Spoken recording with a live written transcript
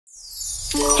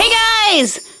Hey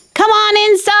guys! Come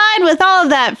on inside with all of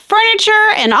that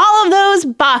furniture and all of those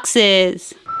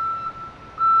boxes.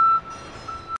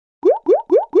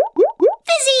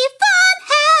 Fizzy Fun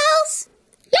House!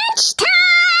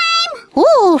 Lunchtime!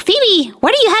 Ooh, Phoebe,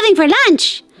 what are you having for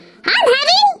lunch? I'm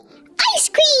having ice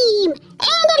cream and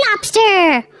a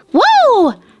lobster.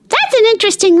 Whoa! That's an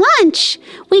interesting lunch.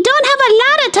 We don't have a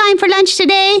lot of time for lunch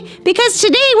today because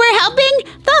today we're helping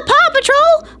the Paw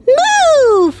Patrol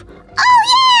move. Oh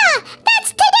yeah!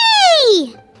 That's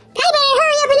today! I better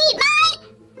hurry up and eat my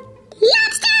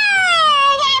lobster!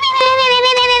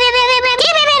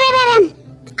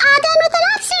 All done with the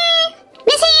lobster!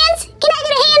 Miss Hands, can I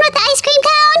get a hand with the ice cream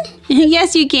cone?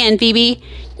 Yes, you can, Phoebe.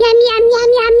 Yum, yum,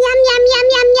 yum, yum, yum, yum, yum,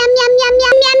 yum, yum, yum, yum,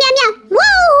 yum, yum, yum, yum.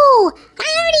 Whoa! I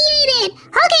already ate it.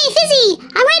 Okay, Fizzy,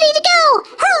 I'm ready to go.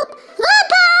 Help the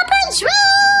Paw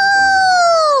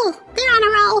Patrol! They're on a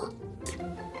roll.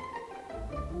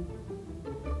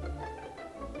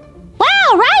 Wow,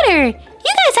 Ryder! You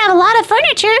guys have a lot of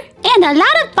furniture and a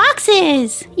lot of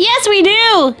boxes. Yes, we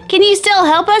do. Can you still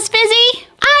help us, Fizzy?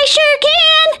 I sure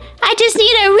can. I just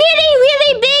need a really,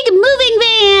 really big moving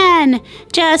van.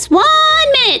 Just 1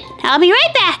 minute. I'll be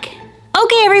right back.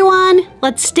 Okay, everyone.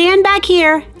 Let's stand back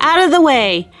here, out of the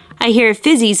way. I hear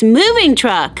Fizzy's moving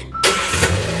truck.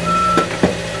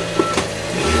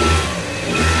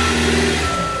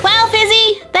 Wow,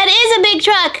 Fizzy, that is a big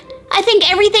truck. I think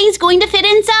everything's going to fit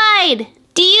inside.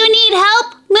 Do you need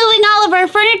help moving all of our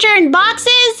furniture and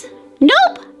boxes?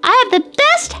 Nope, I have the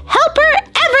best helper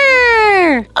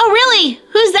ever. Oh, really?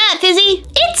 Who's that, Fizzy?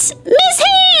 It's Miss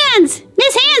Hands.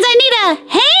 Miss Hands, I need a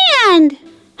hand.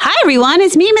 Hi, everyone.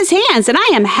 It's me, Miss Hands, and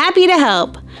I am happy to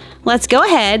help. Let's go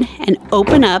ahead and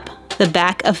open up the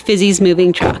back of Fizzy's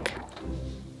moving truck.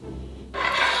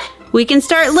 We can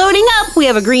start loading up. We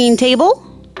have a green table,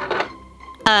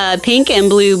 a pink and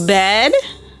blue bed,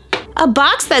 a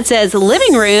box that says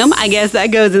living room. I guess that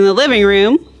goes in the living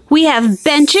room. We have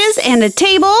benches and a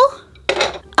table,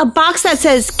 a box that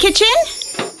says kitchen,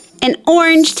 an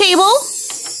orange table.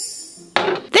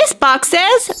 This box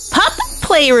says pup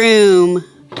playroom.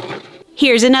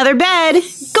 Here's another bed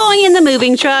going in the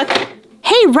moving truck.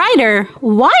 Hey, Ryder,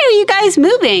 why are you guys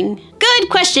moving? Good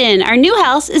question. Our new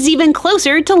house is even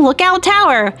closer to Lookout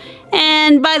Tower.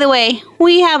 And by the way,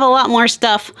 we have a lot more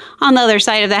stuff on the other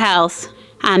side of the house.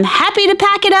 I'm happy to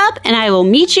pack it up and I will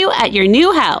meet you at your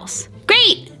new house.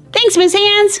 Great! Thanks, Miss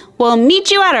Hands. We'll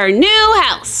meet you at our new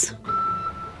house.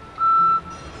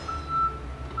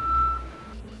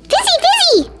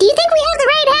 Fizzy, do you think we have the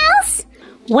right house?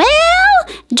 Well,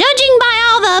 judging by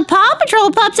all the Paw Patrol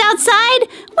pups outside,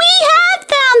 we have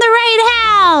found the right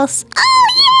house. Oh,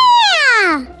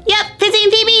 yeah! Yep, Fizzy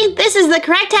and Phoebe, this is the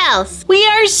correct house. We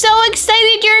are so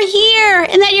excited you're here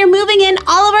and that you're moving in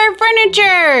all of our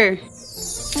furniture.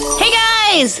 Hey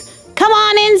guys, come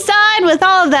on inside with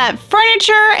all of that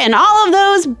furniture and all of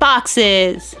those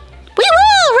boxes.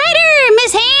 Woo-woo, Ryder,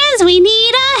 Miss Hands, we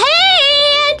need a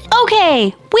hand.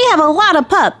 Okay, we have a lot of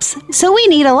pups, so we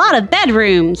need a lot of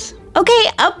bedrooms.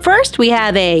 Okay, up first we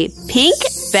have a pink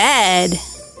bed.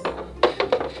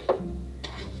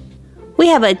 We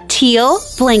have a teal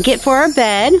blanket for our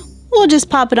bed. We'll just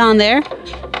pop it on there,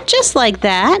 just like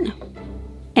that.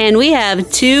 And we have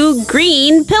 2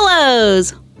 green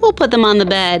pillows. We'll put them on the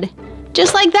bed,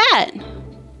 just like that.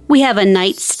 We have a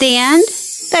nightstand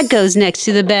that goes next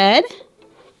to the bed.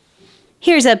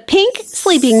 Here's a pink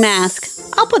sleeping mask.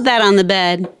 I'll put that on the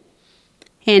bed.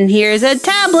 And here's a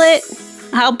tablet.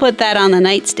 I'll put that on the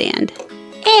nightstand.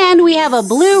 And we have a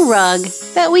blue rug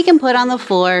that we can put on the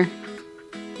floor.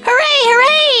 Hooray,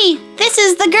 hooray! This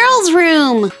is the girls'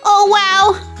 room. Oh,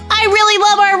 wow. I really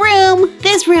love our room.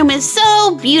 This room is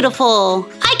so beautiful.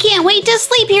 I can't wait to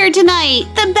sleep here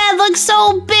tonight. The bed looks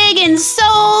so big and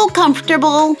so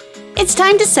comfortable. It's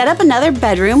time to set up another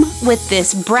bedroom with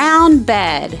this brown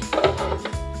bed.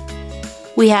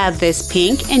 We have this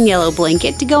pink and yellow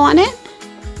blanket to go on it.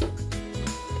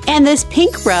 And this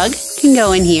pink rug can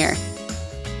go in here.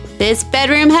 This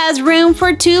bedroom has room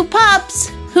for 2 pups.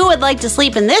 Who would like to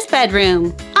sleep in this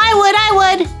bedroom?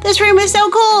 I would. This room is so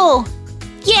cool.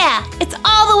 Yeah, it's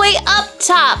all the way up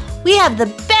top. We have the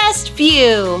best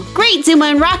view. Great, Zuma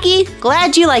and Rocky.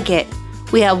 Glad you like it.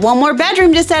 We have one more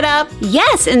bedroom to set up.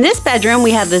 Yes, in this bedroom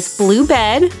we have this blue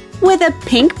bed with a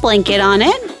pink blanket on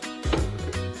it.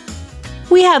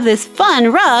 We have this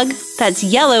fun rug that's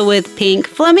yellow with pink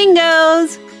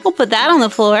flamingos. We'll put that on the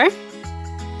floor.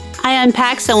 I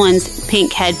unpacked someone's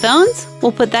pink headphones.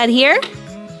 We'll put that here.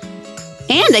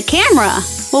 And a camera.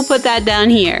 We'll put that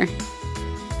down here.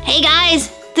 Hey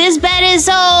guys, This bed is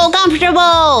so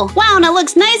comfortable. Wow, and it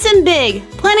looks nice and big.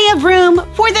 Plenty of room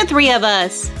for the 3 of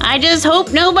us. I just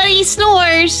hope nobody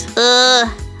snores.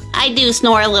 I do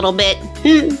snore a little bit.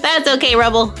 That's okay,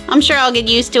 Rubble. I'm sure I'll get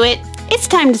used to it. It's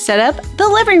time to set up the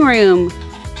living room.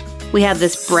 We have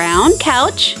this brown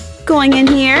couch going in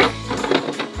here.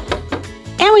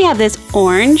 And we have this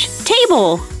orange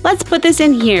table. Let's put this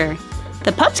in here.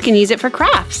 The pups can use it for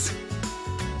crafts.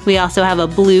 We also have a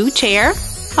blue chair.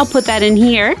 I'll put that in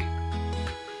here.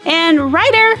 And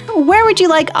Ryder, where would you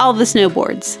like all the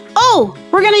snowboards? Oh,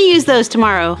 we're gonna use those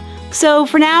tomorrow. So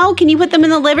for now, can you put them in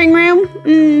the living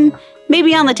room?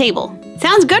 Maybe on the table.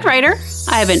 Sounds good, Ryder.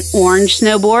 I have an orange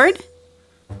snowboard,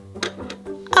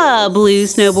 a blue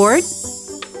snowboard,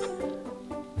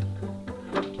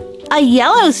 a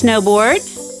yellow snowboard,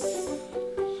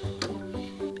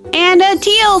 and a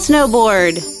teal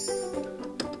snowboard.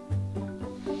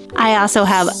 I also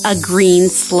have a green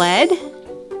sled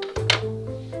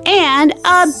and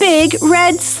a big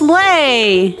red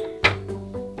sleigh.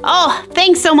 Oh,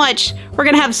 thanks so much. We're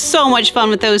gonna have so much fun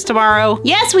with those tomorrow.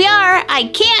 Yes, we are. I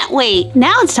can't wait.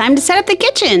 Now it's time to set up the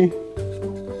kitchen.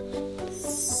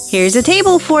 Here's a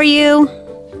table for you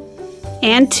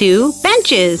and 2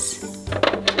 benches.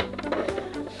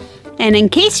 And in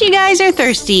case you guys are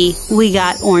thirsty, we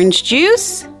got orange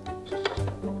juice,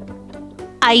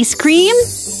 ice cream,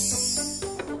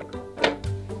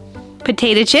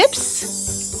 potato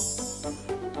chips,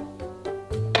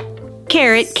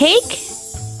 carrot cake,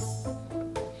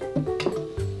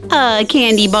 a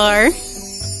candy bar,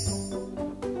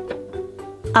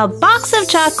 a box of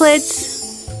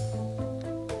chocolates,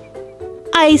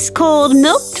 ice cold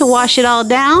milk to wash it all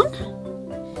down,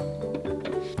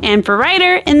 and for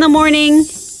Ryder in the morning,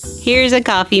 here's a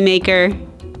coffee maker.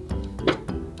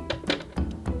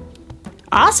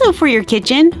 Also for your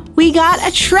kitchen, we got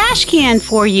a trash can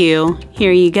for you.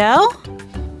 Here you go.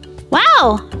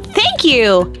 Wow, thank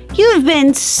you. You have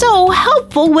been so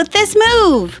helpful with this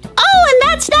move. Oh, and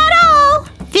that's not all.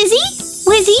 Fizzy,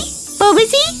 Wizzy,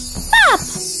 Bobizzy, Bop.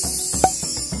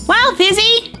 Wow,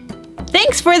 Fizzy.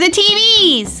 Thanks for the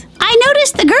TVs. I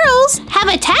noticed the girls have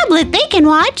a tablet they can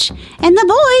watch, and the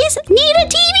boys need a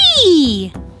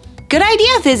TV. Good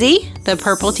idea, Fizzy. The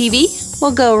purple TV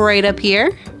will go right up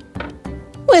here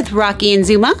with Rocky and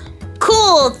Zuma.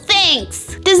 Cool,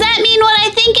 thanks. Does that mean what I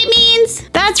think it means?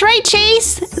 That's right,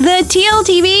 Chase. The teal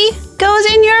TV goes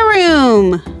in your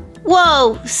room.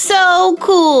 Whoa, so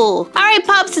cool. All right,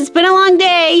 Pops, it's been a long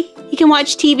day. You can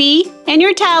watch TV and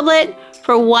your tablet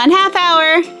for 1/2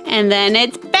 hour, and then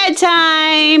it's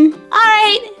bedtime. All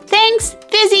right, thanks,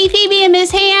 Fizzy, Phoebe, and Miss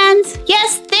Hands.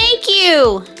 Yes, thank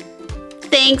you.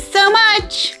 Thanks so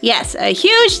much. Yes, a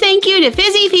huge thank you to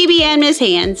Fizzy, Phoebe, and Miss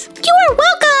Hands. You are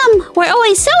welcome. We're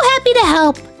always so happy to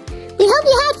help. We hope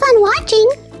you had fun watching,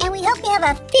 and we hope you have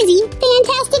a fizzy,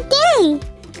 fantastic day.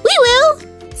 We will.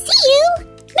 See you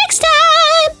next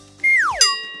time.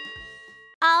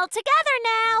 All together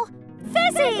now.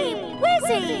 Fizzy,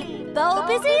 Wizzy, Bo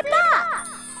Busy Bop.